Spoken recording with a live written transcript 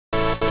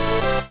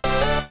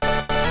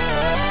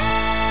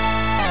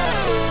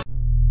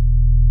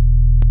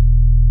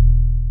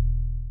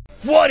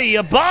What are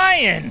you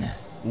buying?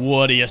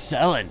 What are you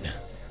selling?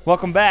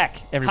 Welcome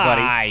back,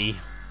 everybody.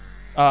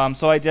 Hi.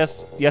 So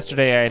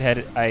yesterday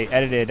I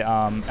edited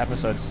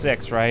episode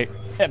 6, right?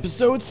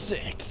 Episode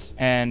 6.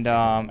 And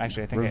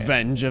actually I think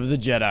Revenge of the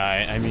Jedi.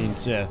 I mean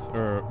Sith,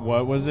 or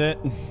what was it?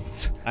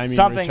 I mean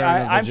something.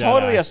 Return of the I'm Jedi.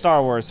 totally a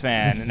Star Wars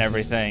fan and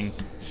everything.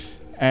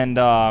 And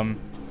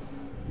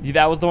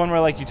that was the one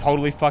where like you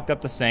totally fucked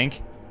up the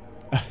sync.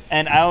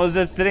 And I was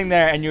just sitting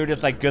there, and you were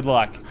just like, "Good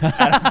luck."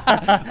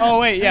 Oh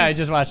wait, yeah, I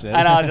just watched it.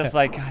 And I was just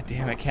like, "God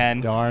damn it,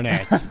 Ken!" Darn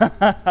it.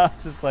 I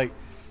was just like,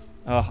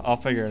 "Oh, I'll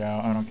figure it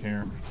out. I don't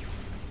care."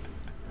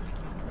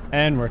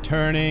 And we're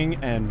turning,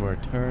 and we're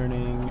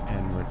turning,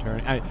 and we're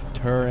turning.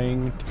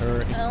 Turning.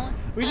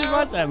 We just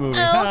watched that movie.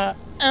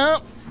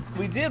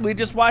 We did. We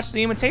just watched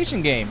The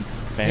Imitation Game.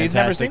 Fantastic He's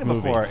never seen it movie.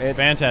 before. It's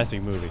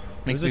Fantastic movie.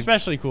 It was me-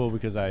 especially cool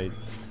because I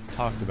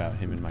talked about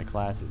him in my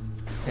classes.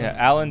 Yeah,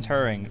 Alan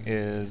Turing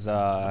is.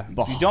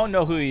 If you don't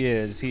know who he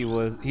is,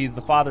 he's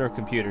the father of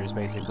computers,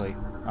 basically.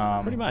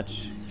 Pretty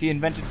much. He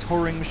invented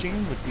Turing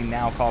machines, which we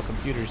now call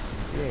computers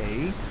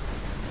today.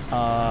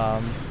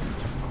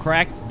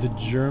 Cracked the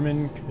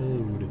German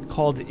code.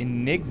 Called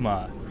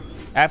Enigma.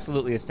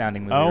 Absolutely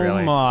astounding movie. Oh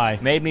really. my!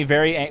 Made me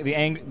very the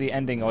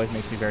ending always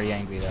makes me very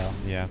angry though.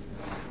 Yeah.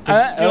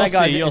 Oh my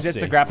God! You'll Is this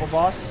see. the grapple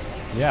boss?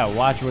 Yeah.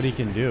 Watch what he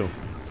can do.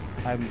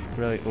 I'm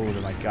really. Oh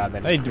my God!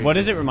 That is Hey, creepy. what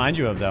does it remind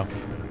you of though?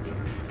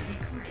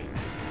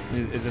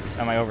 Is this?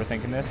 Am I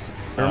overthinking this?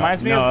 It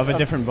reminds me of a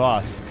different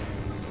boss.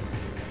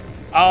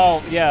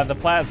 Oh yeah, the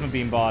plasma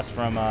beam boss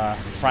from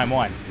Prime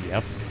 1.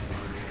 Yep.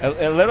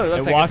 It literally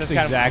looks like walks it's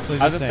just exactly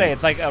kind of, I was the gonna same. say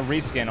it's like a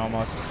reskin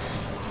almost.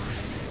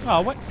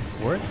 Oh, what?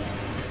 Word?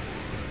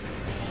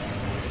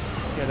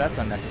 Yeah, that's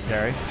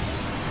unnecessary.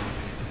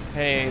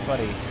 Hey,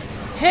 buddy.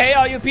 Hey,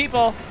 all you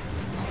people!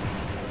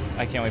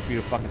 I can't wait for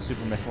you to fucking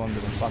super missile into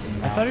the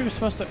fucking mouth. I thought he was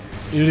supposed to.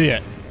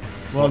 Idiot.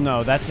 Well,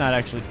 no, that's not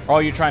actually. Oh,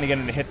 you're trying to get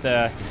him to hit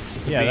the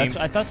Yeah, beam.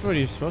 I thought that's what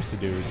he was supposed to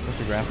do. He was supposed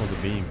to grapple the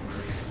beam.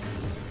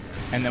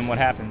 And then what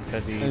happens?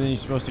 Does he And then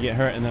he's supposed to get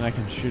hurt, and then I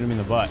can shoot him in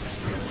the butt.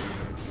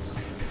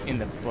 in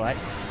the butt?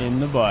 In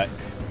the butt.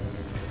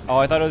 Oh,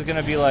 I thought it was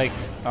gonna be like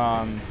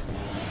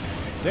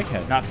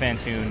Dickhead. not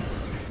Fantoon.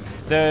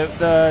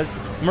 The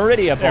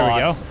Meridia boss. There we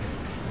go.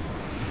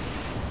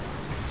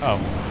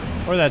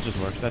 Oh. Or that just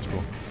works. That's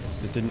cool.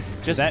 It didn't.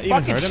 Did Just that even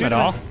fucking hurt him shoot at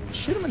all?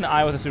 Shoot him in the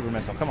eye with a super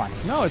missile. Come on.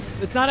 No,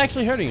 it's not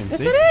actually hurting him.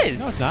 Yes, see? it is.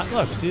 No, it's not.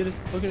 Look, see this?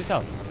 Look at his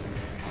health.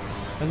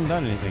 Hasn't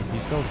done anything.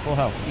 He's still full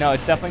health. No,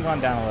 it's definitely gone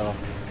down a little.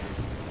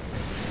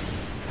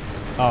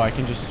 Oh, I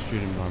can just shoot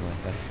him normally.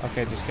 That's...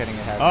 Okay, just kidding.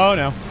 It has. Oh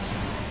no.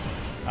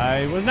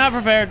 I was not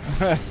prepared.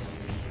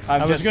 I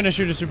was just going to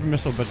shoot a super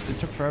missile, but it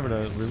took forever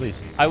to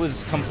release. I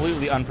was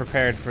completely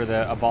unprepared for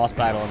a boss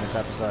battle in this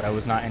episode. I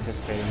was not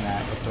anticipating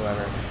that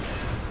whatsoever.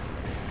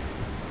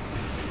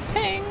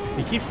 Ping!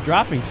 He keeps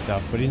dropping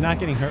stuff, but he's not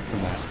getting hurt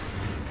from that.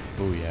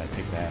 Oh yeah,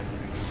 take that.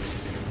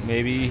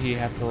 Maybe he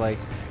has to like.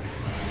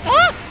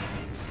 Ah!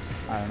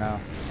 I don't know.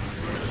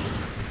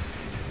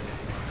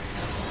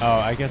 Oh,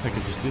 I guess I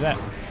could just do that.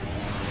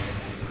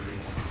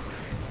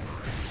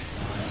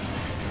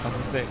 I was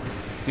gonna say,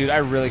 dude, I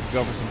really could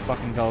go for some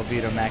fucking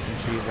Velveeta mac and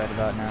cheese right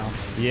about now.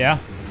 Yeah.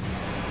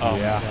 Oh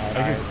yeah. my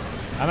God,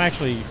 I'm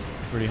actually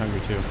pretty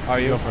hungry too. Are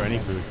you? Go for any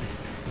food.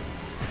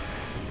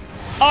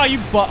 Oh, you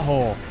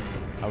butthole!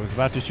 I was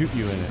about to shoot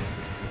you in it.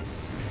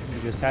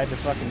 You just had to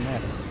fucking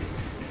miss.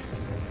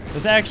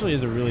 This actually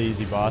is a really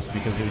easy boss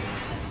because there's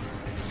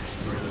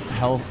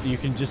health. You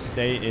can just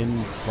stay in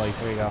like.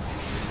 There you go.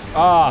 Oh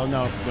Ah!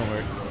 no! Don't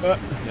worry.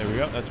 There we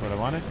go. That's what I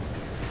wanted.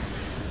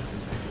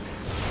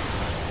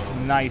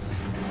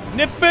 Nice.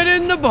 Nip it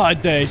in the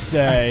bud, they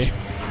say.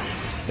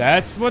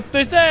 That's what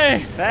they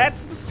say.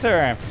 That's the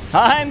term.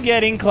 I'm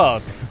getting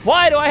close.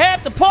 Why do I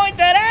have to point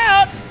that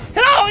out?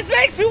 It always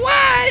makes me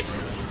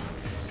worse.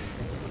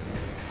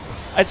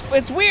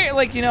 It's weird,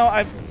 like, you know,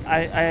 I've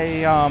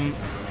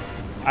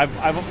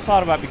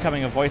thought about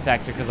becoming a voice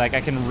actor because like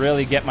I can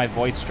really get my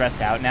voice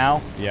stressed out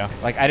now. Yeah.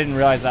 Like I didn't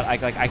realize that I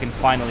can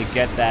finally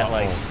get that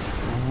like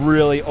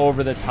really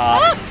over the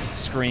top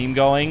scream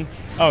going.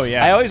 Oh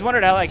yeah. I always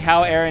wondered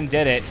how Aaron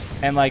did it,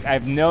 and like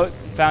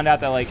found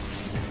out that like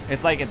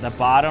it's like at the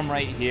bottom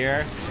right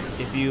here.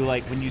 If you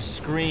like when you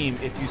scream,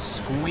 if you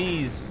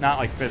squeeze, not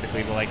like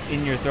physically, but like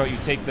in your throat, you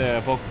take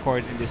the vocal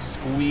cord and just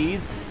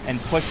squeeze and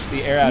push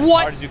the air out as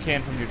hard as you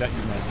can from your gut.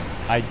 You missed.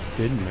 I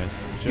didn't miss.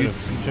 You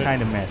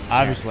kind of missed.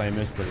 Obviously I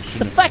missed, but it The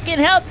shouldn't have. fucking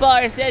health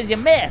bar says you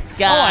missed,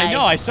 guy. Oh, I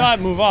know. I saw it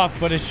move off,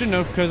 but it shouldn't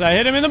have because I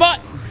hit him in the butt.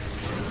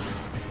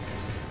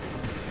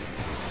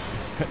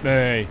 Hit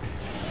me.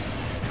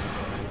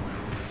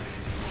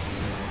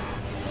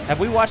 Have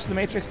we watched The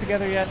Matrix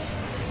together yet?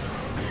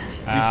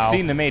 Ow. You've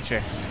seen The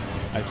Matrix.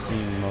 I've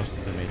seen most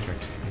of The Matrix.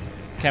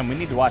 Ken, we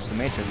need to watch The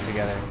Matrix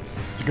together.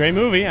 It's a great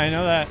movie. I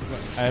know that.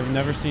 But I've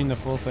never seen the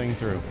full thing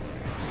through.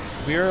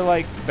 We're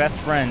like best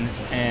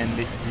friends, and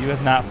you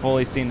have not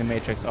fully seen The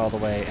Matrix all the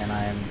way, and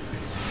I am.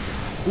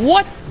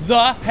 What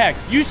the heck?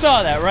 You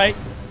saw that, right?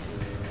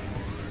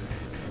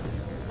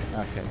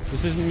 Okay.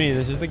 This isn't me.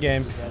 This is the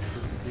game. That's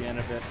the end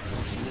of it.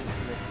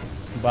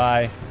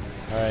 Bye.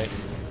 All right.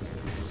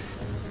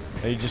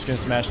 Are you just gonna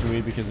smash the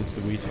Wii because it's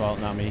the Wii's fault,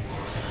 not me?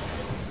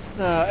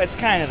 It's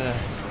kind of the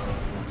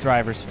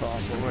driver's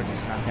fault, but we're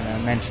just not gonna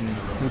mention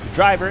who the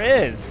driver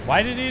is.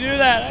 Why did he do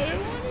that? I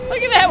didn't want to.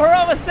 Look at that, we're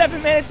almost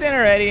 7 minutes in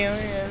already. I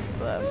mean, it's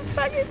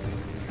fucking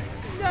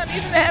not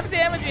even half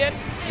damage yet.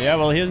 Yeah,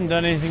 well, he hasn't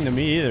done anything to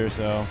me either,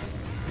 so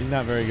he's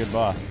not a very good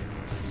boss.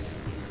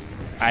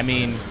 I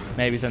mean,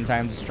 maybe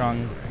sometimes a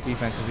strong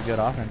defense is a good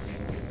offense,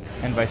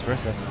 and vice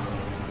versa.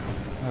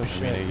 Oh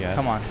shit!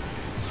 Come on.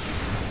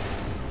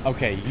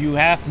 Okay, you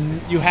have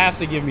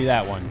to give me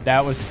that one.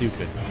 That was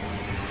stupid.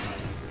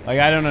 Like,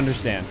 I don't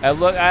understand.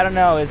 I don't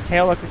know. His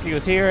tail looked like he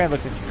was here. It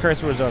looked like the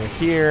cursor was over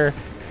here.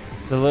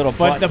 The little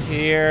butt's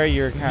here.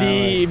 You're kind of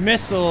the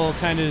missile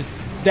kind of.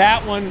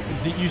 That one.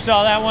 You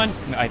saw that one?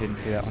 No, I didn't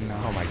see that one. No.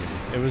 Oh my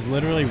goodness! It was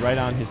literally right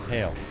on his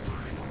tail.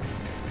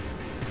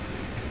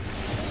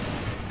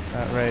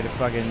 Not ready to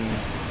fucking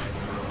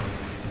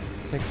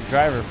take the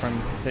driver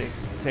from take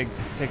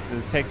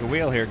the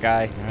wheel here,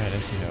 guy. All right, I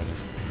see how it is.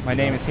 My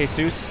name is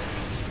Jesus.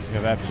 You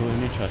have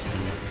absolutely no trust in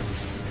me.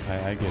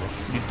 I get it.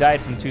 You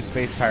died from 2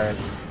 space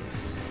pirates.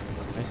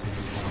 I see.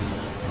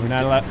 We're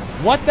not allowed.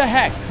 What the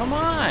heck? Come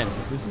on!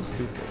 This is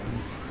stupid.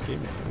 This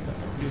game is so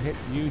dumb.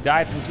 You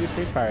died from 2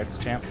 space pirates,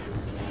 champ.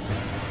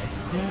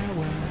 Yeah,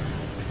 well,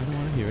 I don't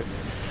want to hear it.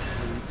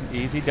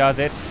 Easy does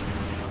it.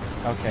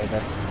 Okay,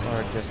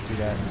 or just do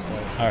that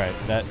instead. All right,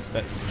 that.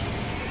 This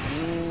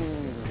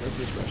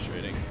is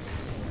frustrating.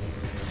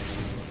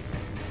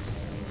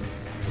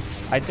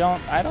 I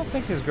don't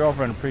think his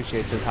girlfriend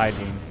appreciates his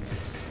hygiene.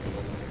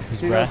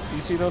 His breath?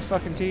 You see those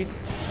fucking teeth?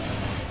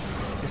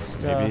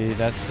 Just maybe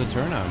that's a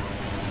turn on.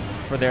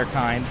 For their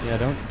kind. Yeah,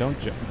 don't.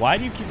 Why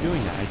do you keep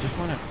doing that? I just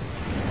want to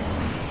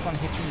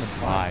hit you in the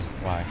butt.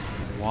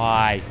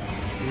 Why?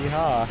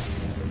 Yeehaw.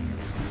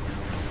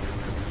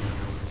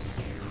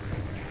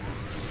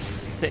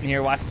 Sitting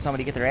here watching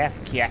somebody get their ass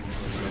kicked.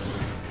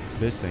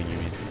 This thing, you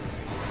mean?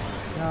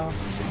 No,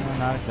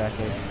 not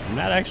exactly. I'm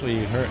not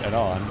actually hurt at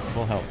all. I'm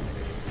full health.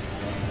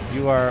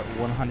 You are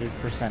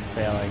 100%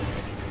 failing.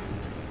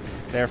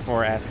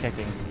 Therefore, ass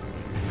kicking.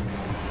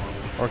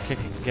 Or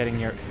getting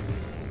your...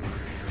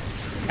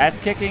 Ass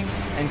kicking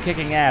and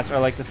kicking ass are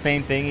like the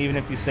same thing, even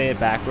if you say it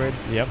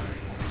backwards. Yep.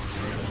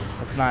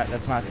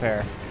 That's not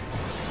fair.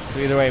 So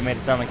either way, it made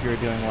it sound like you were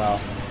doing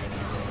well.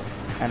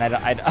 And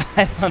I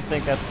don't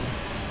think that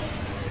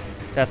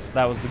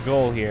was the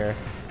goal here.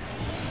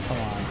 Come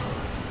on.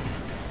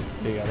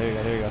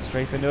 There you go.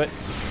 Strafe into it.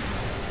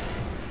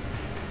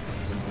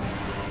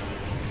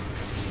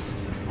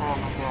 Oh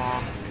my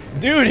god.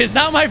 Dude, it's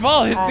not my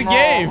fault. It's the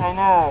game. I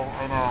know.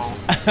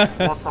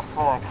 What the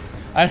fuck?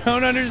 I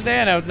don't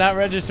understand how it's not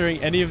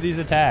registering any of these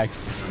attacks.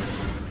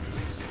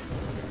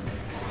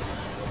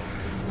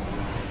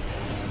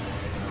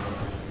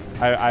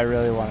 I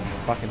really want to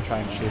fucking try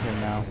and shoot him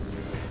now.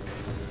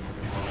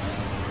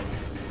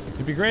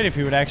 It'd be great if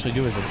he would actually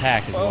do his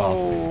attack as well.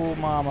 Oh,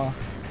 mama.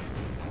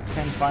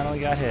 Ken finally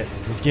got hit.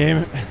 This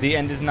game... The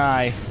end is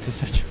nigh. This is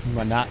such a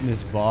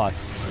monotonous boss.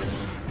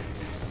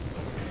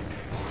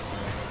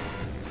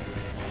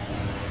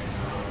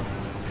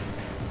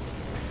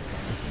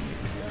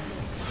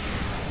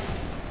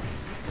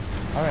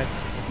 All right.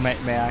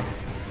 May I?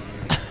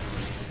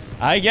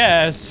 I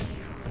guess.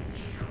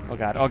 Oh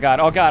god! Oh god!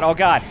 Oh god! Oh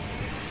god!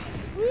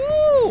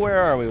 Woo!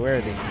 Where are we? Where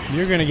is he?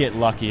 You're gonna get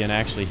lucky and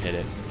actually hit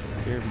it.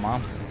 Your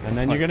mom's. And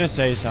then you're gonna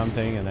say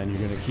something, and then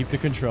you're gonna keep the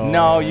control.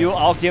 No,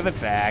 I'll give it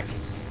back.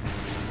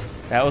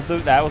 That was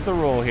the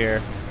rule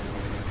here.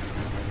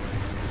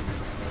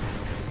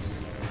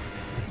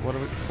 So what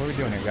are we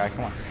doing here, guy?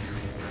 Come on.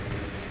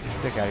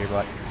 Stick out of your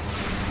butt.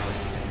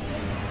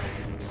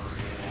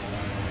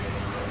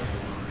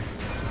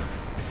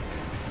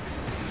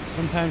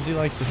 Sometimes he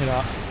likes to hit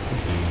off.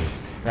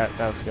 That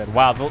was good.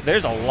 Wow,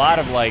 there's a lot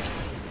of like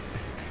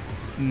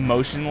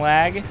motion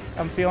lag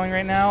I'm feeling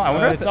right now. I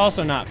wonder if it's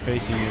also not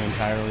facing you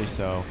entirely,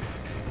 so.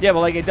 Yeah,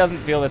 but like it doesn't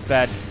feel this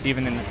bad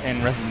even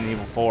in Resident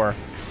Evil 4.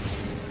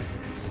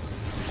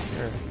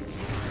 Sure.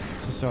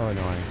 This is so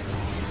annoying.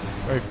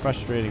 Very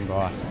frustrating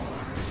boss.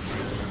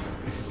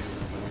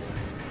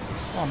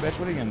 Come on, bitch,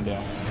 what are you gonna do?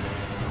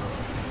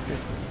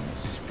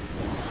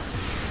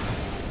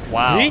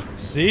 Wow.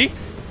 See?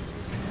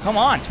 Come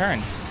on,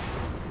 turn.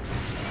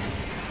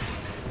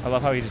 I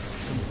love how he just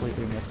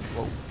completely missed.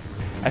 Whoa.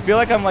 I feel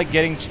like I'm like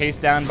getting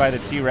chased down by the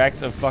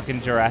T-Rex of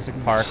fucking Jurassic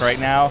Park right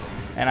now,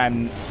 and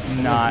I'm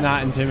not. It's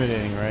not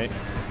intimidating, right?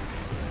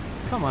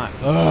 Come on.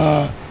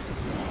 Ugh.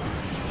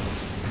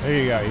 There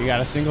you go. You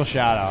got a single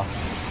shot off.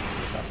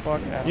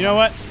 You know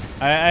what?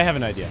 I have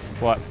an idea.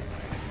 What?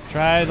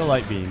 Try the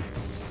light beam,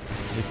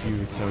 if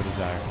you so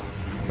desire.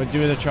 But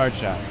do the charge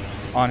shot.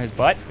 On his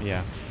butt?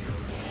 Yeah.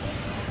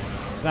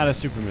 It's not a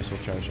super missile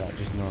charge shot,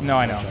 just normal. No,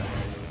 I know. Shot.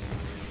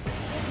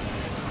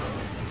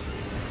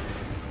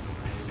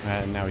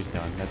 And now he's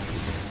done. That's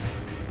stupid.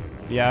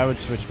 Yeah, I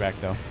would switch back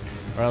though,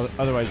 or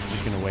otherwise you're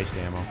just gonna waste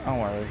ammo. Don't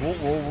worry,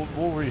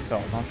 we'll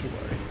refill. Don't you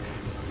worry.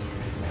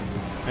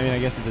 I mean, I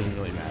guess it doesn't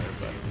really matter,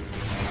 but.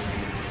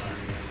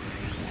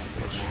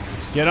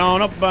 Get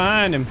on up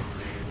behind him.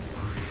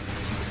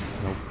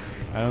 Nope.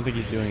 I don't think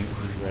he's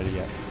ready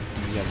yet.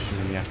 You gotta shoot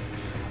him, yeah.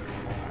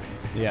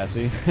 Yeah,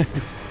 see?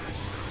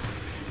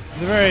 It's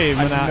very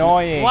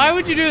annoying. Why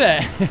would you do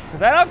that?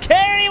 Because I don't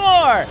care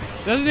anymore!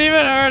 Doesn't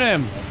even hurt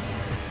him.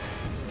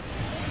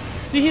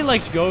 See, he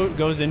like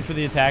goes in for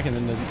the attack and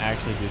then doesn't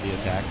actually do the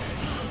attack.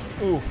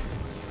 Ooh.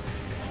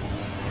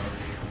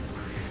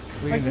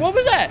 Like, what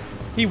was that?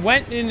 He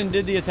went in and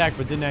did the attack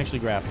but didn't actually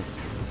grapple.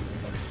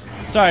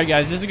 Sorry,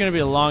 guys. This is going to be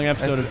a long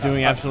episode of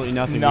doing absolutely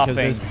nothing because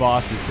this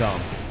boss is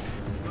dumb.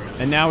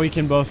 And now we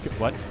can both...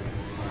 What?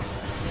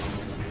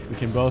 We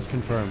can both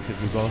confirm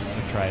because we both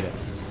have tried it.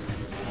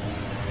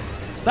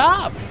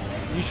 Stop!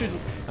 You should...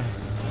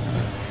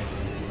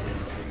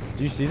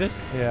 Do you see this?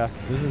 Yeah.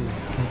 This is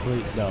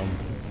complete dumb.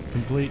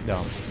 Complete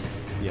dumb.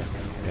 Yes.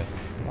 Yes.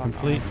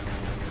 Complete...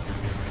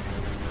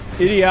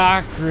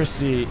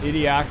 Idiocracy.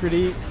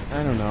 Idiocrity?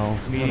 I don't know.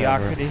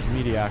 Mediocrity? Whatever.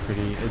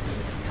 Mediocrity. It's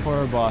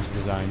poor boss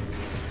design.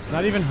 It's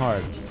not even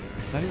hard.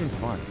 It's not even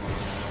fun.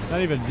 It's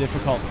not even a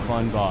difficult,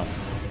 fun boss.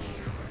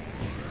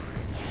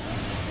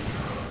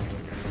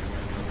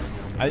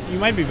 You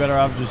might be better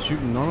off just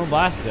shooting normal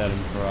blasts at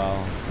him for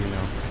all, you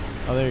know.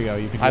 Oh, there you go.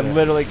 You can do I that.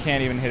 literally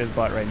can't even hit his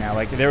butt right now.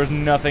 Like, there was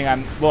nothing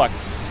Look.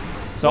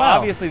 So, Wow.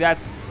 obviously,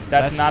 that's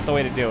not the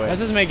way to do it. That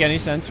doesn't make any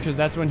sense, because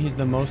that's when he's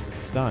the most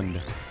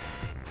stunned.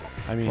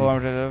 I mean... Well,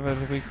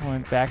 we call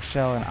him back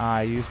shell and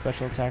I. Use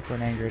special attack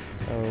when angered.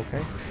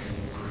 Okay.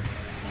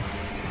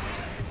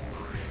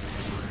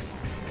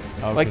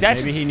 Oh, like that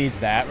maybe he needs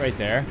that right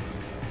there.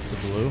 The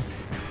blue.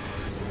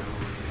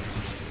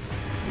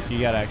 You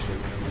gotta actually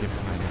get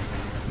behind him.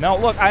 No,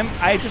 look,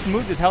 I just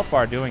moved his health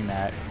bar doing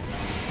that.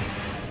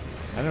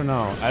 I don't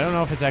know. I don't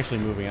know if it's actually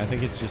moving. I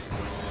think it's just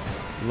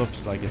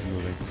looks like it's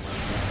moving.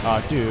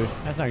 Oh, dude,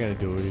 that's not gonna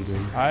do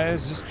anything. I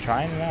was just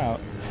trying it out.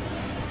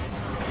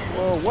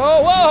 Whoa,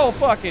 whoa, whoa!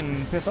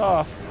 Fucking piss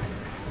off.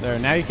 There,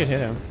 now you can hit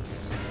him.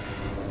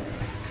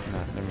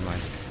 Nah, never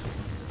mind.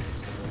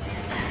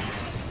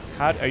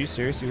 Are you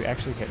serious? You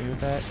actually hit me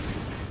with that?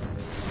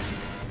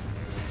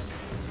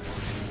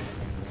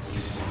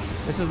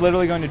 This is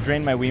literally going to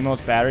drain my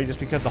Wiimote's battery just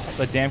because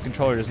the damn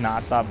controller does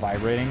not stop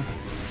vibrating.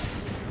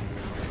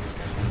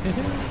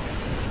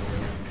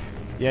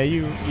 Yeah,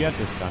 you have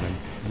to stun him,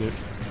 dude.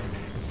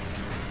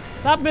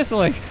 Stop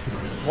missiling!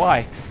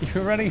 Why?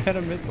 You're running out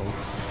of missiles.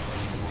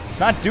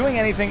 Not doing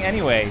anything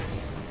anyway.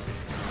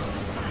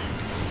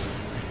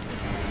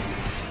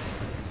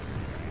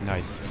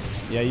 Nice.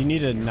 Yeah, you need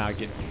to not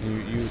get...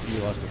 You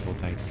lost a full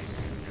tank.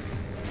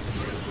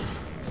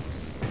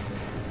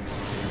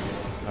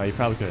 Oh, you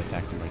probably could have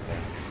attacked him right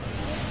there.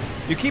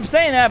 You keep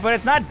saying that, but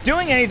it's not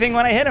doing anything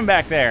when I hit him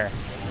back there.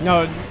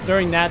 No,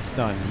 during that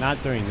stun,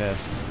 not during this.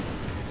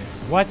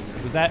 What?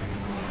 Was that...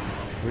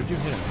 Where'd you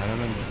hit him? I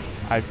don't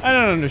understand. I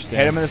don't understand.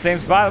 Hit him in the same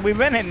spot that we've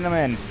been hitting him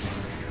in.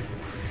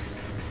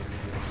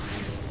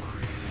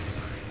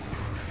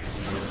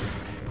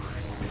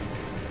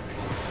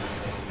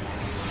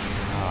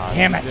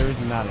 Damn it. There's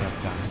not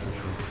enough time for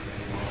sure.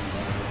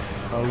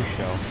 Oh,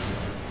 show.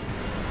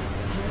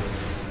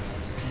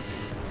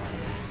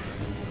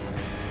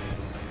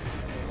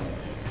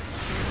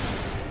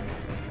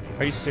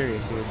 Are you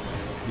serious, dude?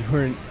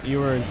 You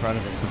were in front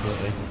of it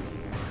completely.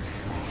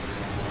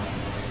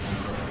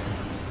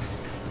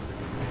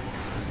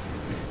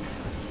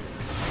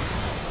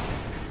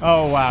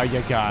 Oh wow,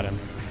 you got him.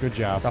 Good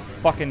job. It's a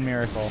fucking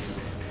miracle.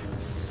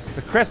 It's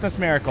a Christmas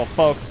miracle,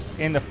 folks,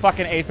 in the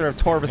fucking Aether of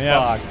Torvus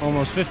Bog.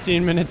 Almost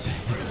 15 minutes.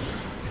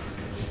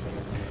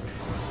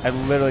 I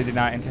literally did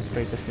not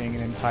anticipate this being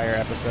an entire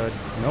episode.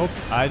 Nope,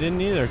 I didn't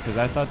either, because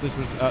I thought this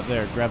was...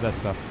 there, grab that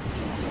stuff.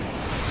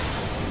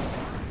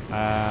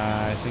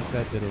 I think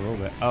that did a little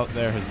bit. Oh,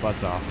 there, his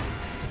butt's off.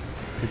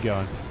 Good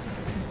going.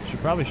 Should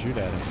probably shoot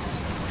at him.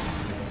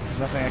 There's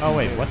nothing I can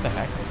wait, do. what the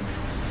heck?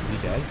 Is he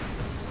dead?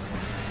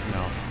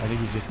 No, I think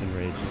he's just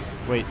enraged.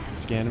 Wait,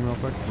 scan him real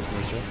quick, just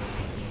make sure.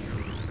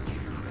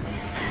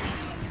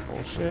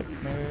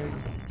 Bullshit,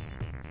 man.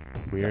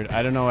 Weird.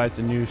 I don't know why it's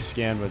a new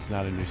scan, but it's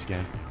not a new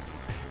scan.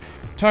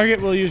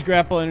 Target will use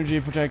grapple energy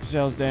to protect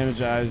cells damage.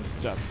 Yeah, just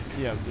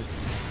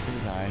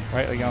his eye.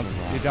 Right, like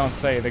you don't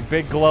say. The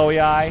big glowy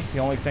eye, the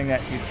only thing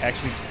that he's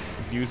actually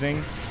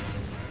using.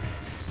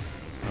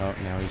 Oh,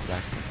 now he's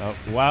back. Oh,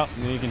 wow.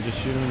 Now you can just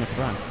shoot him in the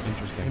front.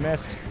 Interesting. You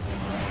missed.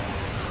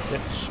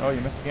 Bitch. Oh,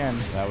 you missed again.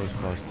 That was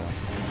close, though.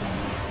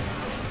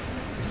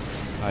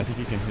 I think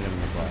you can hit him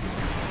in the butt.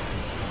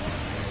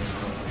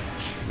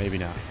 Maybe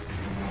not.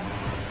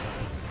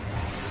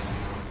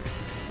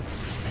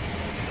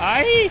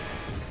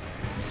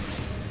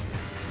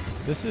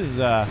 This is,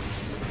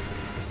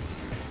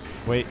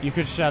 Wait, you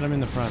could shot him in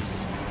the front.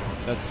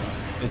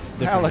 It's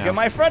different Now look at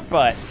my front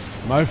butt.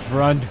 My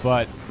front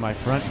butt. My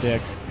front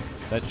dick.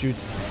 That shoots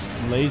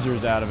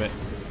lasers out of it.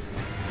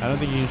 I don't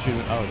think you can shoot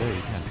it. Oh, there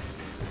you can.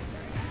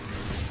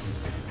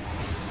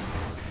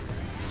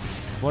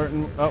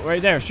 Flirting. Oh,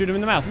 right there. Shoot him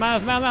in the mouth.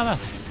 Mouth.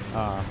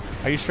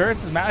 Are you sure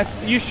it's his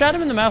mouth? You shot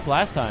him in the mouth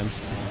last time.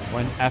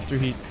 After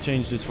he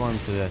changed his form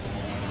to this.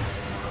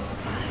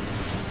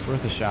 It's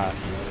worth a shot.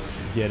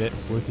 get it.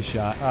 Worth a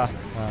shot.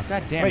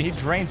 God damn, he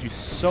drains you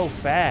so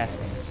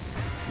fast.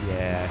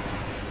 Yeah.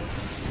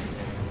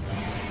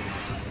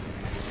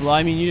 Well,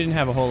 I mean, you didn't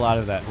have a whole lot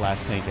of that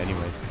last tank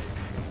anyways.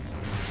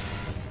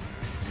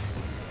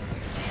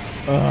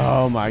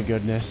 Oh, my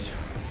goodness.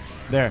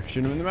 There,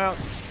 shoot him in the mouth.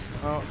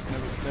 Oh,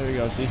 there we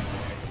go, see?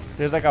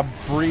 There's like a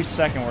brief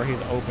second where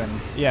he's open.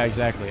 Yeah,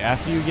 exactly.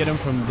 After you get him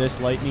from this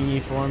lightning-y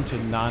form to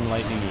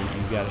non-lightning-y,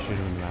 you've got to shoot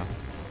him in the mouth.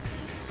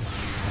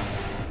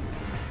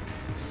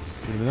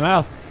 Shoot him in the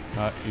mouth.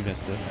 Oh, you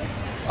missed it.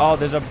 Oh,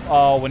 there's a...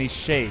 Oh, when he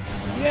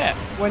shakes. Yeah,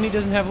 when he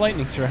doesn't have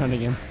lightning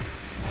surrounding him.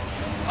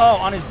 Oh,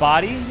 on his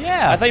body?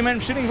 Yeah. I thought you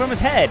meant shooting from his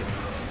head.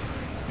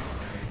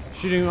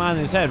 Shooting him on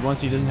his head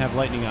once he doesn't have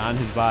lightning on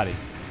his body.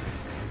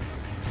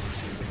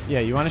 Yeah,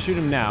 you want to shoot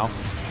him now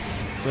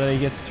so that he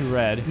gets to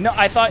red. No,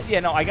 I thought...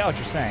 Yeah, no, I got what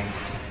you're saying.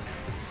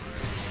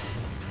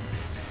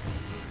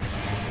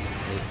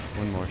 Wait,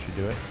 one more should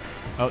do it.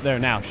 Oh, there,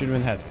 now. Shoot him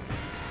in the head.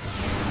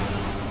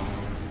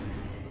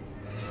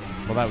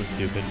 Well, that was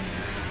stupid.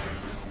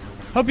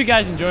 Hope you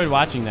guys enjoyed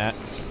watching that.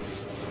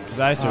 Because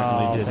I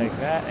certainly did. I'll take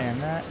that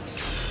and that.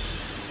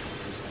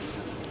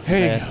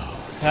 Hey,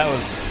 that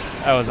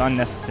was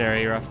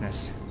unnecessary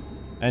roughness.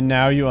 And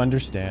now you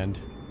understand.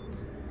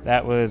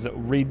 That was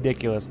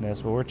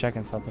ridiculousness. But we're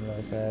checking something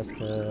really fast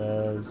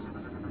because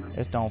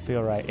this don't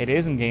feel right. It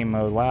is in game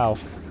mode. Wow,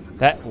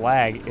 that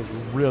lag is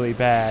really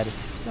bad.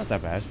 It's not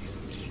that bad.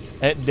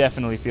 It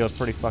definitely feels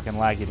pretty fucking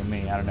laggy to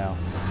me. I don't know.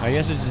 I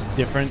guess it's just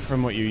different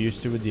from what you're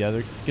used to with the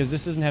other. Because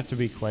this doesn't have to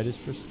be quite as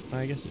precise.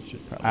 I guess it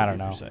should probably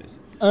be precise.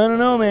 I don't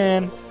know,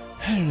 man.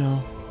 I don't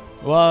know.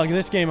 Well,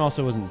 this game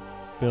also wasn't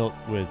built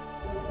with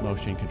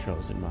motion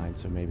controls in mind,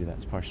 so maybe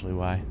that's partially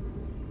why.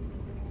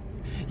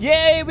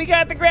 Yay, we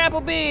got the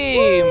grapple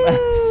beam!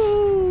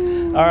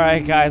 All right,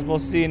 guys, we'll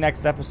see you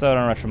next episode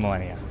on Retro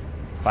Millennia.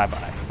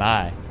 Bye-bye.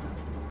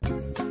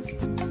 Bye.